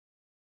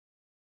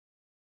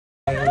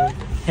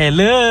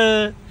Hello.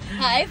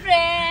 Hi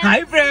friend.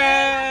 Hi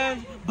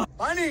friend.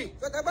 पानी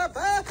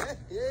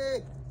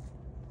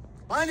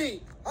पानी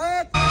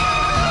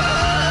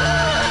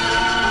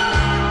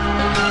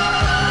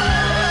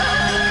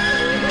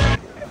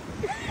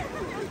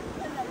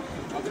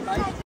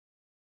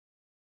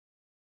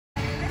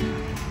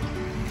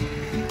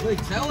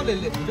ले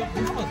ले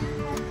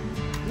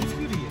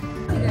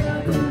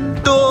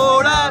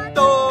तोड़ा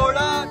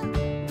तोड़ा।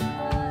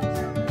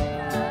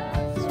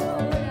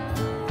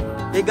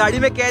 ये गाड़ी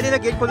में कह देना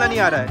गेट खोलना नहीं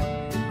आ रहा है।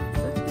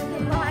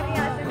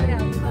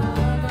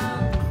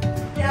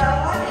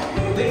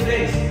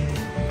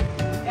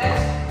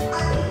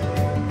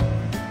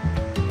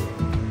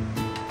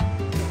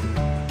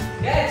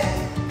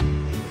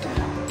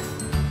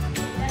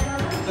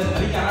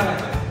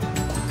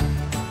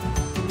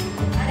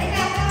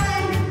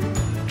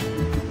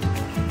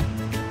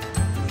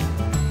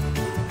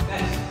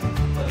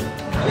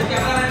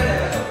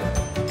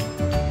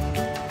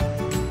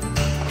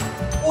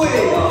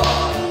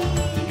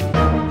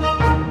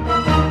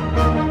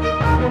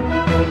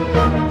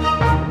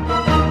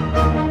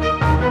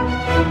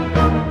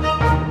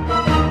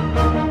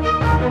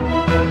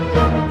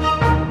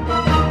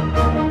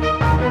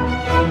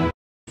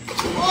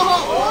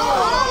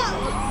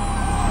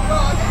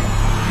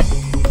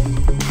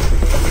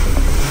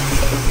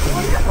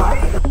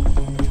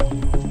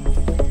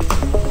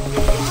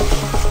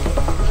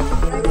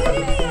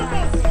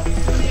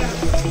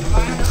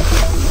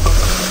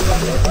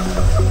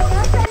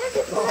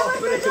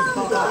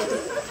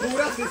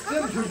 पूरा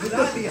सिस्टम झुकता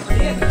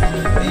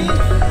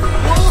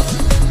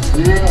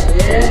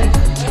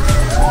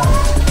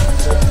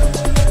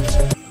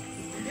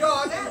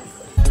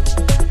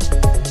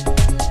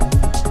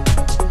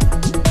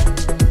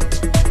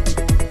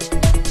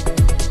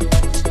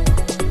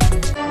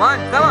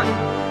Come on.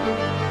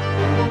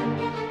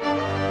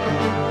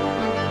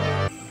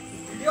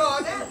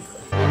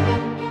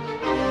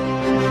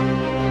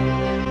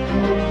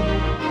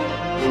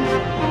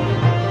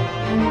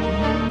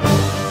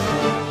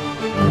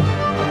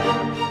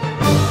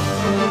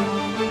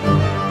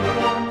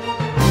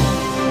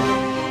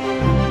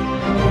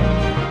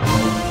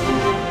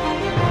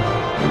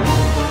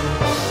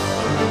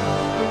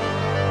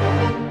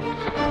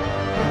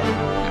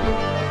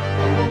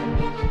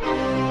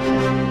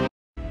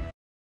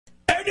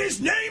 His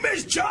name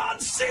is John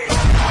C.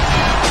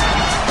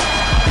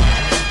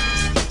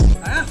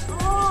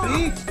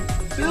 3,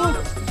 2,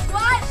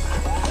 1.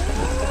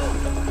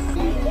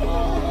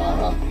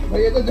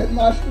 भाई ये तो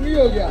जन्माष्टमी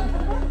हो गया।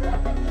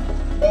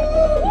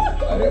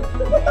 अरे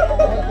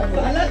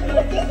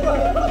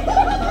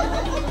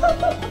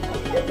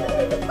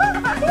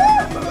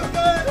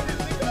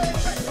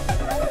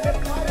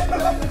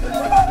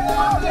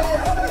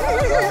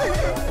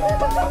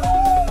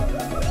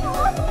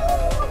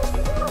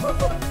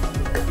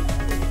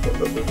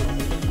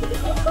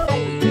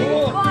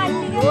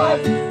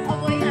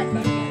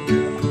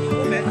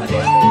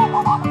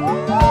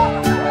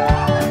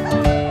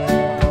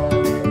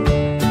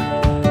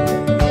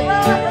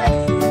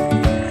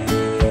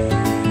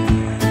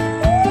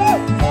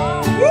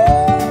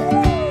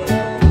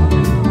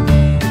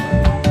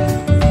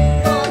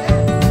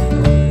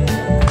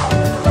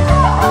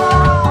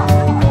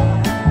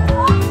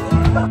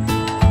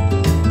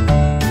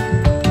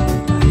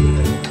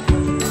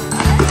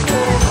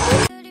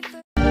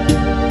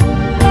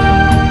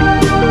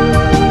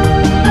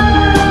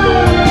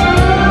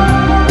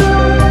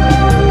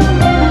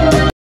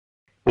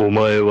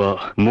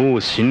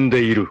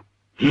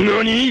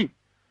NANI?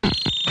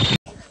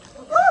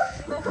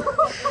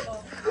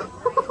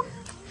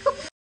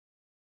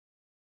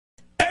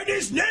 And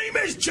his name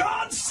is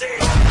John C.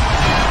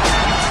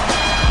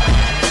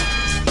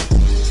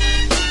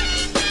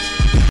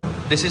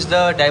 This is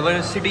the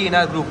diversity in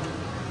our group.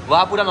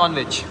 वहाँ पूरा नॉन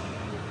वेज,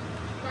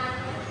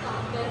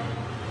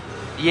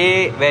 ये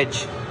veg.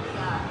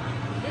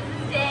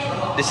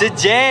 This is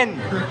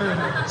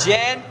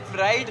Jain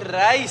fried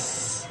rice.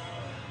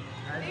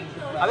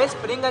 अबे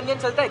स्प्रिंग अनियन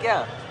चलता है क्या?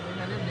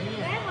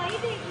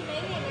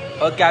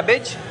 और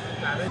cabbage.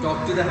 Talk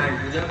to the hand,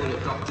 मुझे बोलो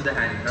टॉक टू द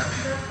हैंड।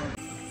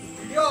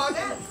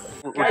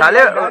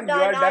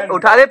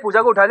 उठा ले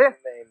पूजा को उठा ले।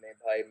 नहीं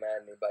भाई मैं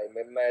नहीं भाई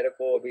मेरे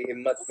को अभी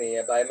हिम्मत नहीं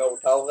है भाई, मैं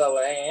उठाऊंगा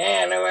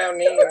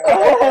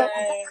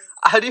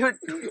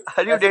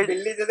Are you dead?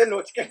 बिल्ली जैसे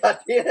नोच के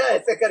आती है ना,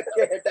 ऐसे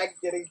करके अटैक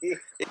करेगी।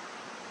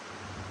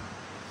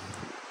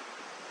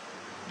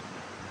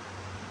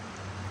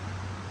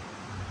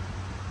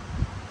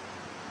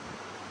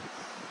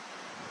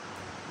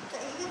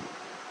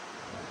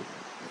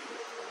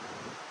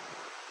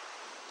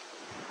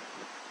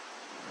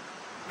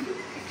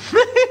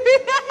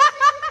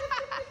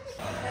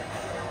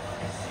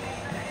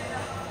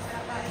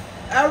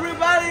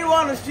 Everybody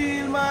wanna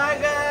steal my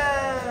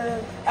gun.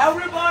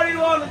 Everybody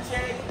wanna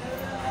take.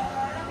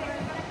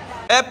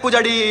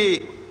 पुजारी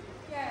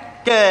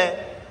क्या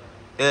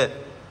है?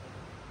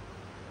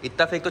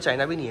 इतना फेक तो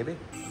चाइना भी नहीं है बे।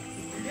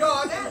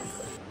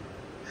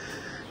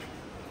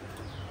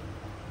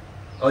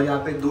 और यहाँ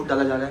पे दूध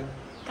डाला जा रहा है।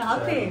 कहाँ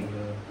पे?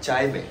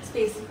 चाय में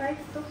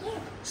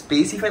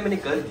स्पेसिफाई मैंने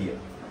कर दिया.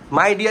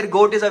 My dear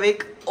goat is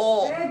awake.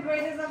 ओ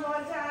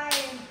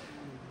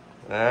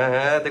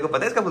देखो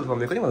पता है इसका फुल फॉर्म,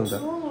 मेरे को नहीं मालूम था.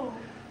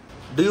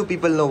 Do you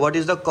people know what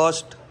is the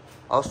cost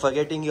of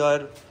forgetting your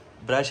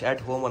brush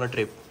at home on a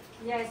trip?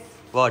 Yes.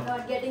 What?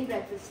 Not getting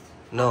breakfast.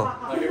 No.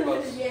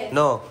 Yes.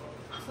 No.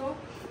 So?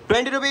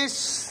 20 rupees.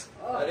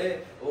 अरे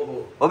ओहो.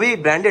 वो भी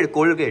branded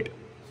Colgate.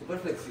 Super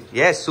flexi.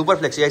 Yes, super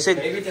flexi. ऐसे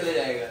कहीं भी चले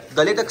जाएगा.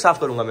 गले तक साफ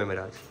करूंगा मैं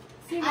मेरा आज.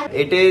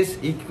 It is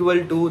equal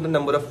to the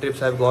number of trips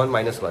I've gone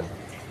 -1.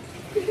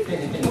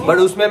 But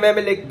उसमें मैं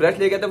ब्रश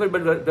ले गया था, फिर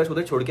ब्रश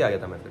उधर छोड़ के आ गया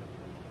था मैं फिर.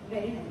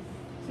 Very nice.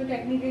 So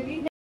technically.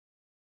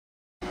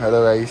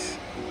 Hello guys.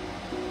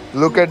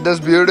 Look at this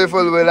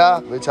beautiful villa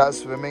which has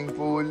swimming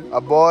pool,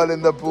 a ball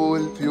in the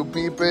pool, few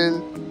people.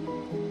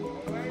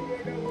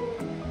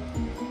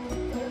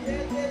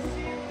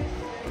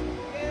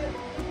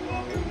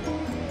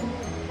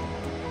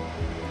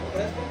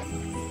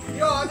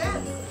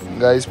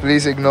 Guys,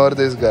 please ignore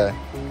this guy.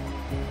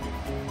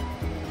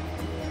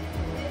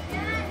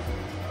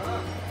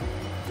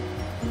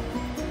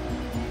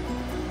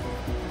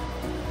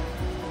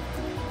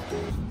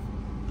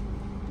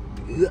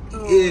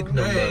 एक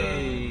नंबर.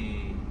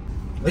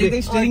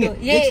 इसमें स्टेयरिंग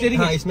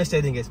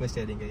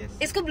है, यस.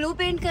 इसको ब्लू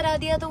पेंट करा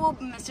दिया तो वो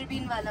mister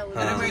been वाला हो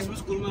गया. मैं इसमें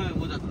स्कूल में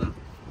वो जाता था.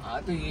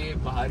 हाँ तो ये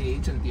बाहर यही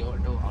चलती है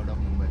ऑटो आउट ऑफ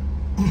मुंबई.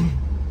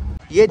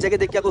 ये जगह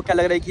देख के आपको क्या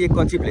लग रहा है कि ये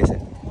कौन सी प्लेस है?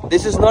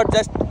 This is not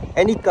just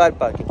any car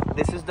parking.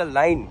 This is the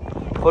line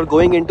for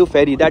going into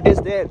Pheri that is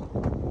there.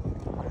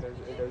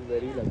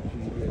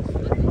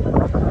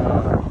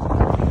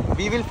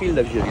 We will feel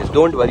luxurious.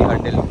 Don't worry,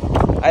 Handel.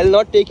 I'll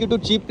not take you to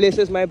cheap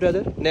places, my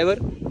brother. Never.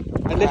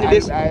 Unless it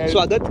is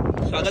स्वागत.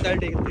 I'll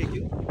take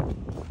you.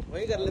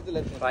 वही कर लेते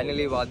लेते.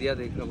 Finally वादिया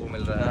देखने को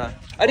मिल रहा है.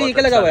 अरे ये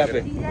क्या लगा हुआ है यहाँ पे?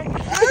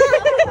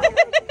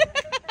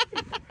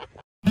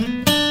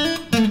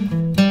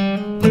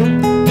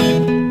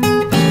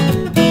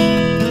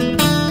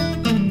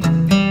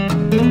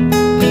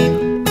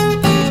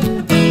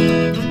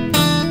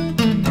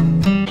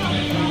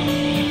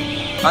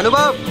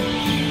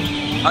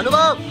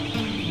 अनुभव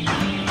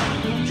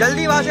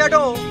जल्दी वहां से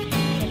हटो.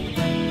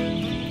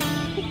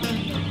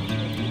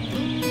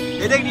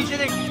 ये देख नीचे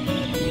देख.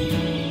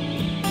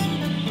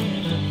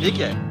 ये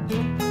क्या है?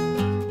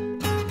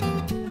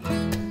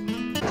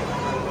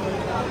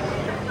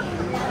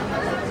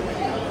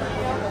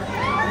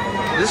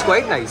 This is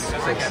quite nice.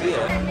 Sexy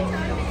है.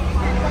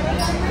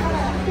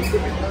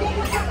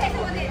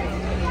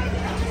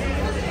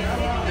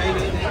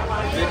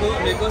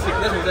 देखो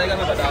सिकनेस हो जाएगा,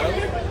 मैं बता रहा हूँ.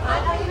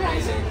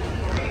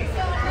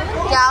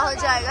 क्या हो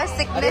जाएगा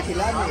सिकनेस?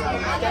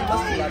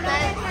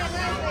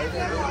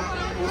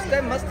 उस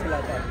टाइम मस्त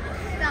खिलाता है.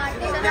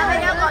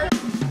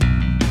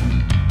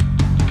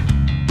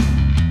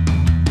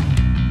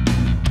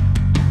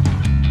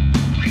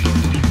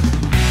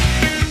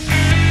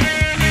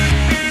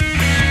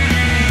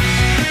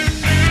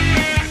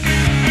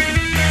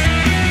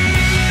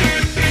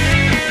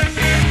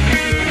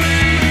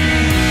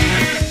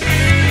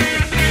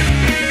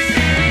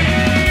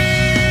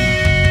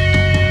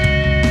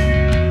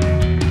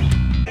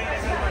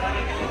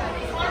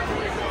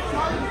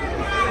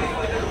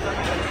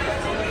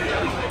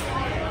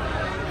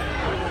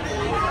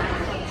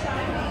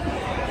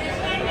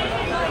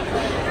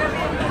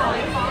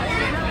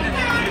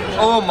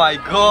 Oh my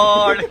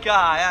God, क्या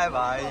आया है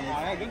भाई?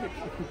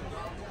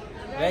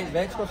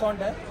 वेज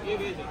croissant है.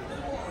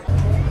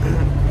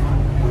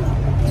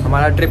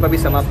 हमारा ट्रिप अभी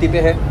समाप्ति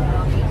पे है.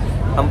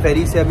 हम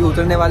फेरी से अभी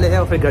उतरने वाले हैं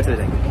और फिर घर चले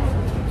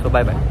जाएंगे. सो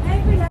बाय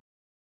बाय.